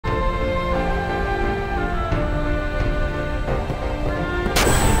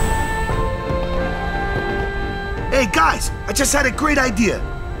Hey guys, I just had a great idea.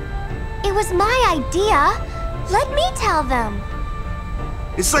 It was my idea. Let me tell them.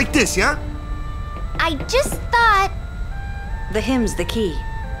 It's like this, yeah? I just thought... The hymn's the key.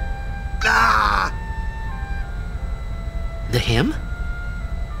 Ah! The hymn?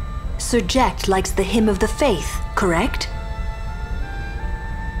 Sir Jack likes the hymn of the faith, correct?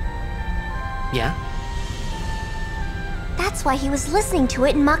 Yeah? That's why he was listening to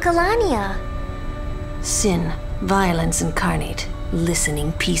it in Macalania. Sin, violence incarnate,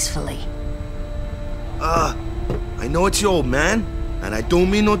 listening peacefully. I know it's your old man, and I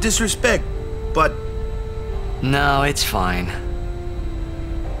don't mean no disrespect, but... No, it's fine.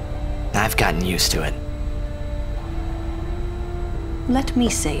 I've gotten used to it. Let me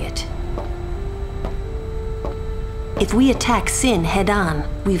say it. If we attack Sin head-on,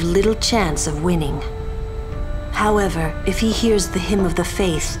 we've little chance of winning. However, if he hears the hymn of the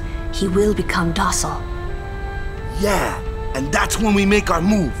faith, he will become docile. Yeah, and that's when we make our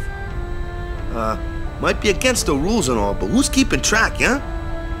move. Might be against the rules and all, but who's keeping track, yeah?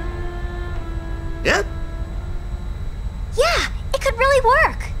 Yeah? Yeah, it could really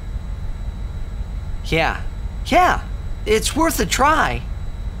work. Yeah, it's worth a try.